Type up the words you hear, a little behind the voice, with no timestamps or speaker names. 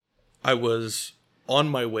I was on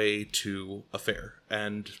my way to a fair,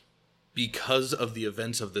 and because of the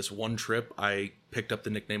events of this one trip, I picked up the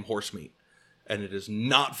nickname Horse Meat, and it is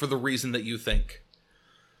not for the reason that you think.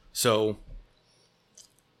 So,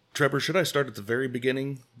 Trevor, should I start at the very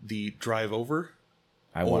beginning, the drive over?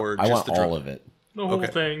 I want all of it. The whole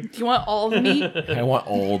thing. Do you want all the meat? I want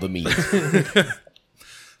all the meat.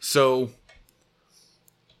 So,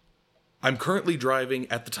 I'm currently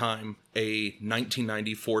driving, at the time, a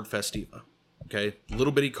 1990 Ford Festiva. Okay?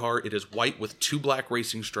 Little bitty car. It is white with 2 black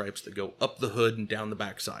racing stripes that go up the hood and down the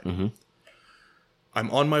backside. Mm-hmm. I'm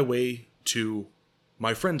on my way to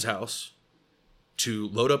my friend's house to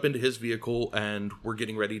load up into his vehicle, and we're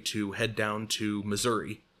getting ready to head down to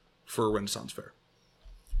Missouri for a Renaissance Fair.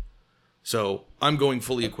 So I'm going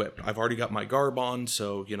fully equipped. I've already got my garb on,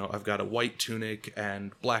 so, I've got a white tunic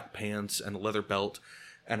and black pants and a leather belt,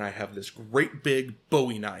 and I have this great big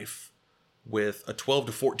Bowie knife with a 12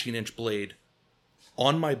 to 14 inch blade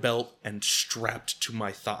on my belt and strapped to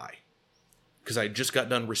my thigh. Because I just got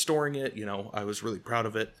done restoring it, I was really proud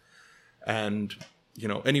of it. And,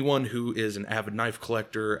 anyone who is an avid knife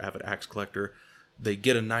collector, avid axe collector, they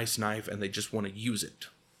get a nice knife and they just want to use it.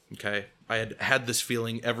 Okay? I had this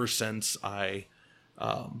feeling ever since I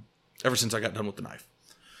got done with the knife.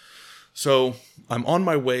 So I'm on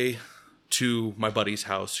my way to my buddy's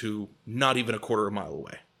house, who not even a quarter of a mile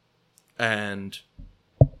away. And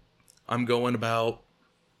I'm going about,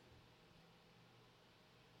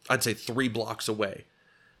 I'd say 3 blocks away.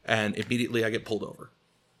 And immediately I get pulled over.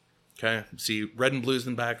 Okay? See red and blues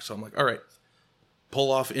in the back. So I'm like, all right. Pull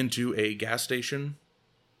off into a gas station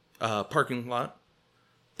parking lot.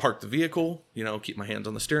 Park the vehicle, keep my hands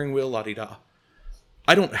on the steering wheel, la-di-da.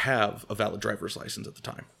 I don't have a valid driver's license at the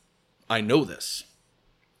time. I know this.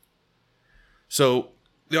 So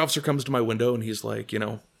the officer comes to my window and he's like,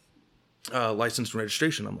 license and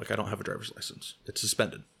registration. I'm like, I don't have a driver's license. It's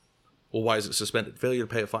suspended. Well, why is it suspended? Failure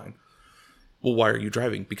to pay a fine. Well, why are you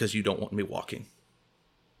driving? Because you don't want me walking.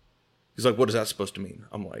 He's like, what is that supposed to mean?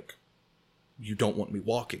 I'm like, you don't want me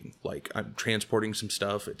walking. Like, I'm transporting some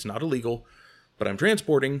stuff. It's not illegal. But I'm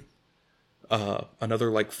transporting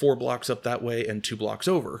another 4 blocks up that way and 2 blocks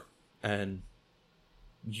over. And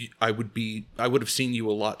I would have seen you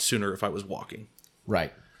a lot sooner if I was walking.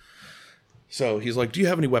 Right. So he's like, do you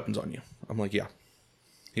have any weapons on you? I'm like, yeah.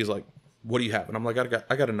 He's like, what do you have? And I'm like,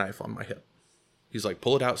 I got a knife on my hip. He's like,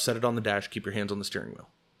 pull it out, set it on the dash, keep your hands on the steering wheel.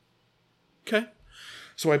 Okay.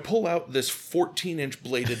 So I pull out this 14-inch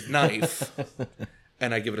bladed knife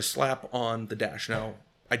and I give it a slap on the dash. Now,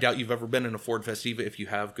 I doubt you've ever been in a Ford Festiva. If you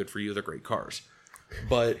have, good for you. They're great cars.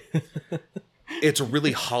 But it's a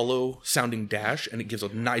really hollow sounding dash, and it gives a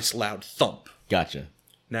nice loud thump. Gotcha.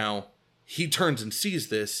 Now, he turns and sees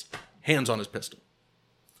this, hands on his pistol.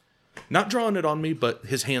 Not drawing it on me, but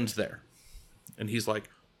his hand's there. And he's like,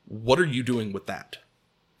 what are you doing with that?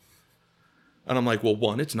 And I'm like, well,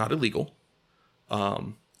 1, it's not illegal.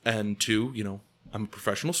 And 2, I'm a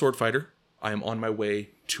professional sword fighter. I am on my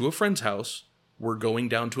way to a friend's house. We're going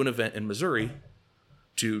down to an event in Missouri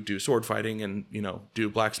to do sword fighting and, do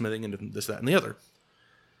blacksmithing and this, that, and the other.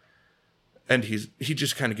 And he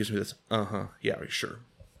just kind of gives me this, yeah, sure.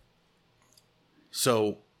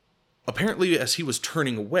 So apparently as he was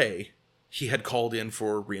turning away, he had called in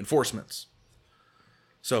for reinforcements.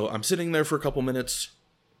 So I'm sitting there for a couple minutes.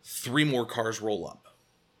 3 more cars roll up.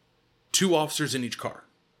 2 officers in each car.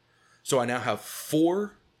 So I now have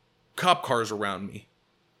 4 cop cars around me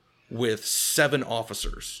with 7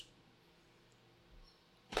 officers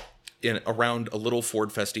around a little Ford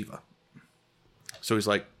Festiva. So he's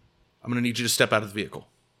like, I'm going to need you to step out of the vehicle.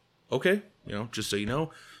 Okay, just so you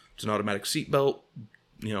know, it's an automatic seatbelt.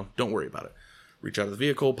 Don't worry about it. Reach out of the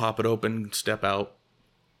vehicle, pop it open, step out.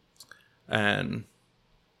 And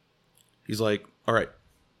he's like, all right,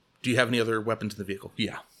 do you have any other weapons in the vehicle?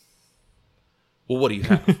 Yeah. Well, what do you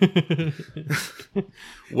have?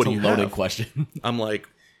 What do you have? Loaded question. I'm like,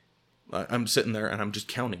 I'm sitting there and I'm just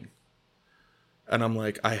counting. And I'm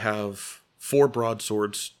like, I have 4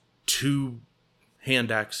 broadswords, 2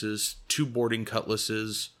 hand axes, 2 boarding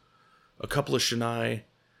cutlasses, a couple of shinai,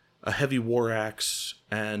 a heavy war axe,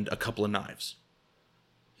 and a couple of knives.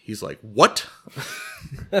 He's like, what?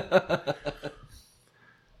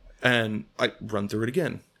 And I run through it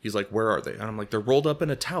again. He's like, where are they? And I'm like, they're rolled up in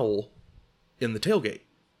a towel in the tailgate.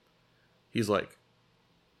 He's like,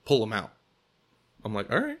 pull them out. I'm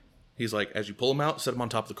like, all right. He's like, as you pull them out, set them on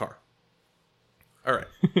top of the car. All right.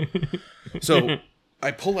 So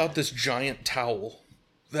I pull out this giant towel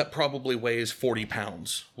that probably weighs 40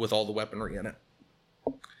 pounds with all the weaponry in it.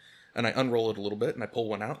 And I unroll it a little bit, and I pull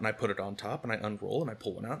one out, and I put it on top, and I unroll, and I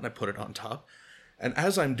pull one out, and I put it on top. And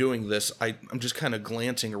as I'm doing this, I'm just kind of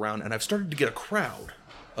glancing around, and I've started to get a crowd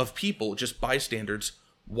of people, just bystanders,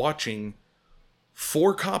 watching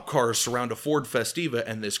 4 cop cars surround a Ford Festiva,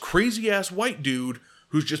 and this crazy-ass white dude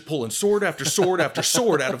who's just pulling sword after sword after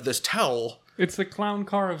sword out of this towel. It's the clown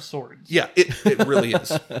car of swords. Yeah, it really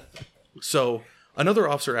is. So another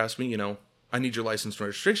officer asked me, I need your license and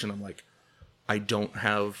registration. I'm like, I don't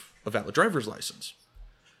have a valid driver's license.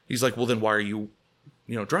 He's like, well, then why are you,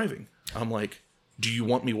 driving? I'm like, do you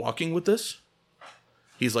want me walking with this?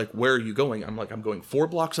 He's like, where are you going? I'm like, I'm going 4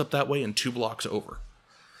 blocks up that way and 2 blocks over.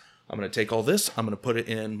 I'm going to take all this. I'm going to put it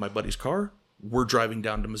in my buddy's car. We're driving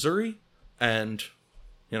down to Missouri. And,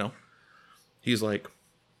 he's like,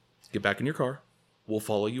 get back in your car. We'll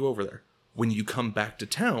follow you over there. When you come back to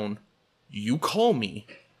town, you call me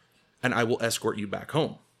and I will escort you back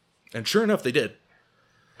home. And sure enough, they did.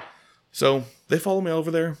 So they follow me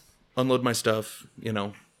over there, unload my stuff,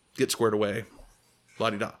 get squared away.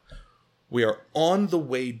 La-di-da. We are on the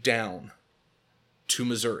way down to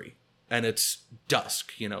Missouri, and it's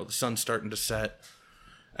dusk. The sun's starting to set,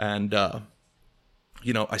 and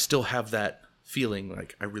I still have that feeling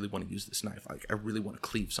like I really want to use this knife. Like I really want to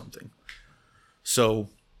cleave something. So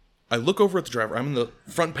I look over at the driver. I'm in the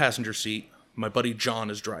front passenger seat. My buddy John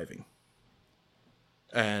is driving,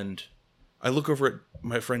 and I look over at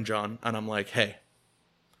my friend John, and I'm like, "Hey,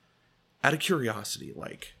 out of curiosity,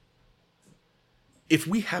 like." If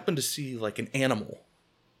we happen to see like an animal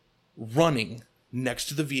running next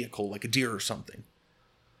to the vehicle, like a deer or something,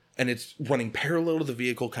 and it's running parallel to the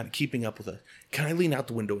vehicle, kind of keeping up with it, can I lean out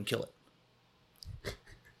the window and kill it?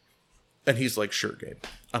 And he's like, sure, Gabe.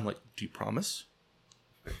 I'm like, do you promise?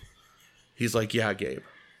 He's like, yeah, Gabe.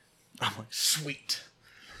 I'm like, sweet.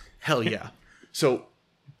 Hell yeah. So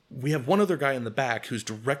we have one other guy in the back who's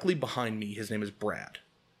directly behind me. His name is Brad.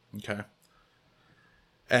 Okay.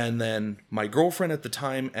 And then my girlfriend at the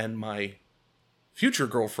time and my future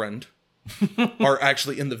girlfriend are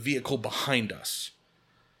actually in the vehicle behind us.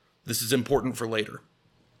 This is important for later.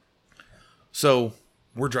 So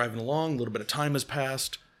we're driving along, a little bit of time has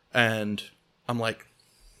passed, and I'm like,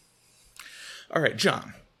 all right,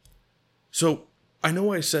 John. So I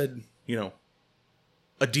know I said,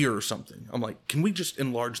 a deer or something. I'm like, can we just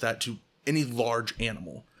enlarge that to any large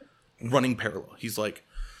animal running parallel? He's like,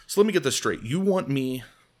 so let me get this straight. You want me...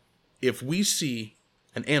 If we see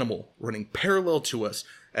an animal running parallel to us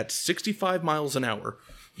at 65 miles an hour,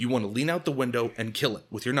 you want to lean out the window and kill it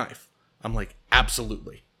with your knife. I'm like,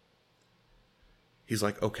 absolutely. He's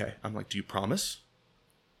like, okay. I'm like, do you promise?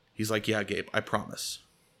 He's like, yeah, Gabe, I promise.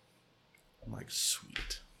 I'm like,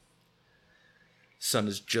 sweet. Sun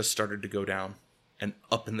has just started to go down, and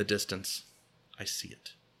up in the distance, I see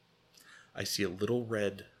it. I see a little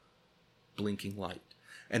red blinking light,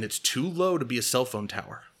 and it's too low to be a cell phone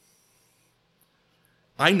tower.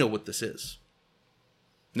 I know what this is.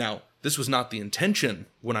 Now, this was not the intention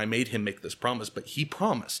when I made him make this promise, but he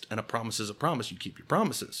promised, and a promise is a promise. You keep your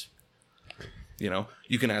promises.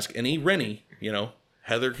 You can ask any Rennie,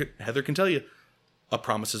 Heather can tell you, a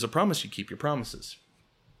promise is a promise. You keep your promises.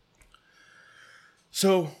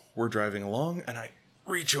 So we're driving along, and I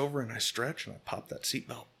reach over and I stretch and I pop that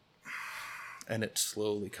seatbelt, and it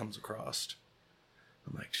slowly comes across.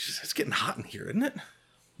 I'm like, it's getting hot in here, isn't it?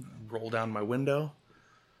 I roll down my window.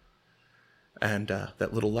 And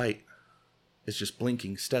that little light is just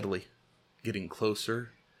blinking steadily, getting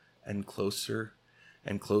closer and closer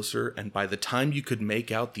and closer. And by the time you could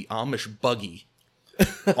make out the Amish buggy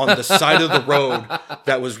on the side of the road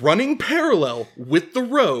that was running parallel with the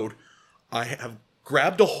road, I have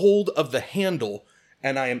grabbed a hold of the handle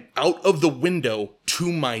and I am out of the window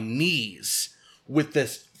to my knees with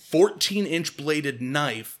this 14-inch bladed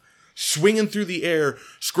knife swinging through the air,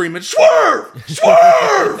 screaming, swerve!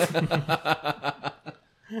 Swerve!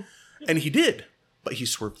 And he did, but he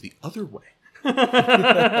swerved the other way.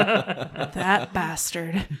 That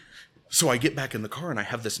bastard. So I get back in the car and I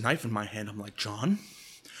have this knife in my hand. I'm like, John,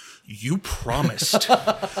 you promised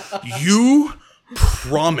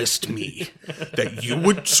me that you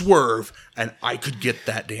would swerve and I could get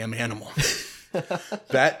that damn animal.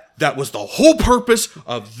 That was the whole purpose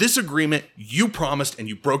of this agreement. You promised and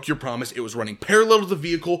you broke your promise. It was running parallel to the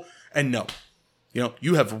vehicle. And no,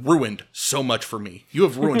 you have ruined so much for me. You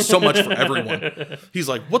have ruined so much for everyone. He's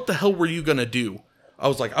like, what the hell were you going to do? I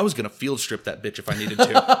was like, I was going to field strip that bitch if I needed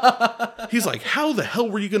to. He's like, how the hell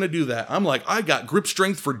were you going to do that? I'm like, I got grip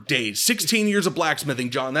strength for days. 16 years of blacksmithing,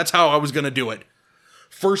 John. That's how I was going to do it.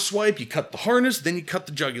 First swipe, you cut the harness, then you cut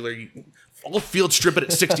the jugular. I'll field strip it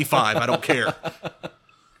at 65. I don't care.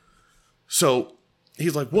 So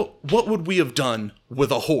he's like, what would we have done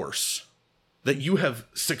with a horse? that you have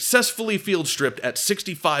successfully field stripped at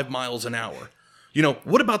 65 miles an hour. You know,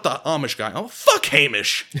 what about the Amish guy? Oh, fuck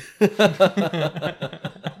Hamish.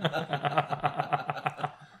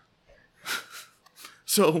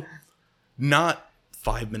 So, not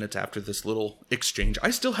 5 minutes after this little exchange,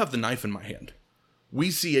 I still have the knife in my hand.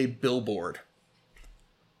 We see a billboard.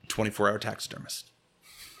 24-hour taxidermist.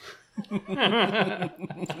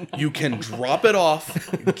 You can drop it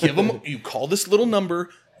off, give them, you call this little number,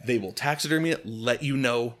 they will taxidermy it, let you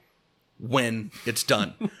know when it's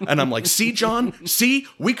done. And I'm like, see, John, see,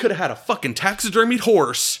 we could have had a fucking taxidermied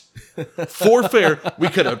horse for fair. We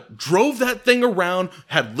could have drove that thing around,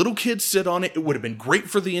 had little kids sit on it. It would have been great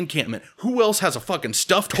for the encampment. Who else has a fucking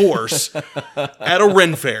stuffed horse at a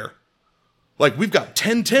Ren fair? Like, we've got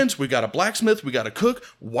 10 tents, we got a blacksmith, we got a cook.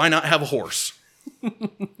 Why not have a horse?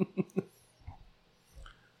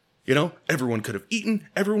 You know, everyone could have eaten.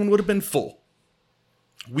 Everyone would have been full.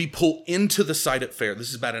 We pull into the site at fair. This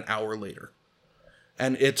is about an hour later.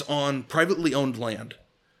 And it's on privately owned land.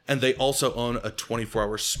 And they also own a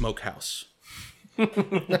 24-hour smokehouse.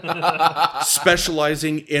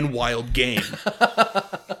 Specializing in wild game.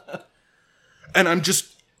 And I'm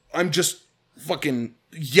just fucking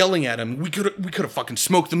yelling at him. We could have fucking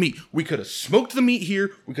smoked the meat. We could have smoked the meat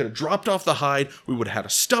here. We could have dropped off the hide. We would have had a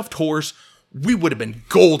stuffed horse. We would have been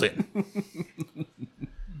golden.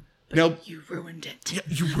 Now, you ruined it. Yeah,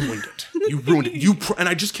 you ruined it. You ruined it. And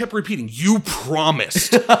I just kept repeating, you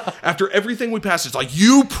promised. After everything we passed, it's like,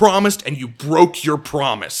 you promised and you broke your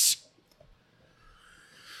promise.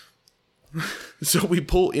 So we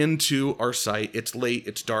pull into our site. It's late.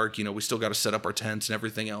 It's dark. You know, we still got to set up our tents and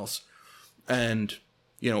everything else. And,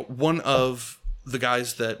 you know, one of the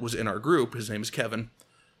guys that was in our group, his name is Kevin,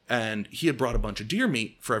 and he had brought a bunch of deer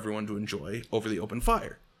meat for everyone to enjoy over the open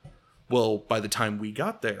fire. Well, by the time we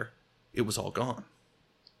got there, it was all gone.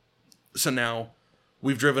 So now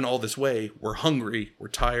we've driven all this way. We're hungry. We're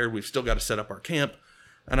tired. We've still got to set up our camp.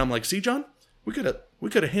 And I'm like, see, John, we could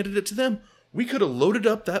have handed it to them. We could have loaded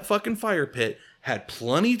up that fucking fire pit, had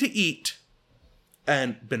plenty to eat,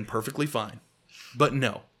 and been perfectly fine. But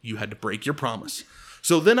no, you had to break your promise.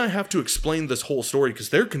 So then I have to explain this whole story because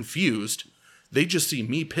they're confused. They just see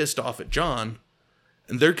me pissed off at John,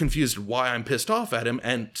 and they're confused why I'm pissed off at him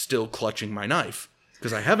and still clutching my knife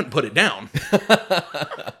because I haven't put it down.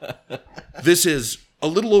 This is a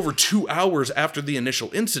little over 2 hours after the initial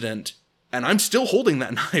incident, and I'm still holding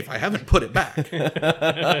that knife. I haven't put it back.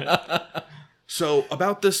 So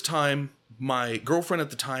about this time, my girlfriend at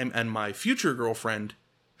the time and my future girlfriend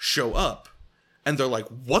show up, and they're like,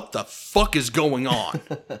 what the fuck is going on?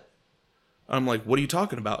 I'm like, what are you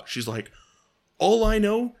talking about? She's like, all I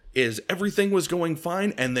know is everything was going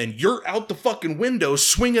fine, and then you're out the fucking window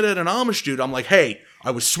swinging at an Amish dude. I'm like, hey, I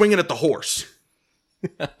was swinging at the horse.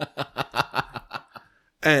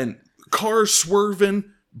 And car swerving.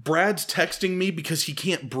 Brad's texting me because he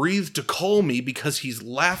can't breathe to call me because he's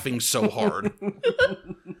laughing so hard.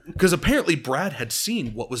 Because apparently Brad had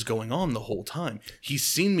seen what was going on the whole time. He's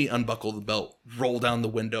seen me unbuckle the belt, roll down the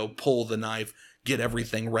window, pull the knife, get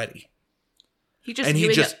everything ready. He just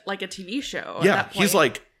viewing it like a TV show. Yeah, at that point. He's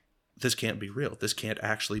like, this can't be real. This can't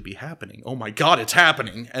actually be happening. Oh my God, it's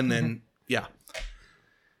happening. And then, yeah.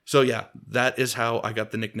 So yeah, that is how I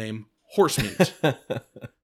got the nickname Horse Meat.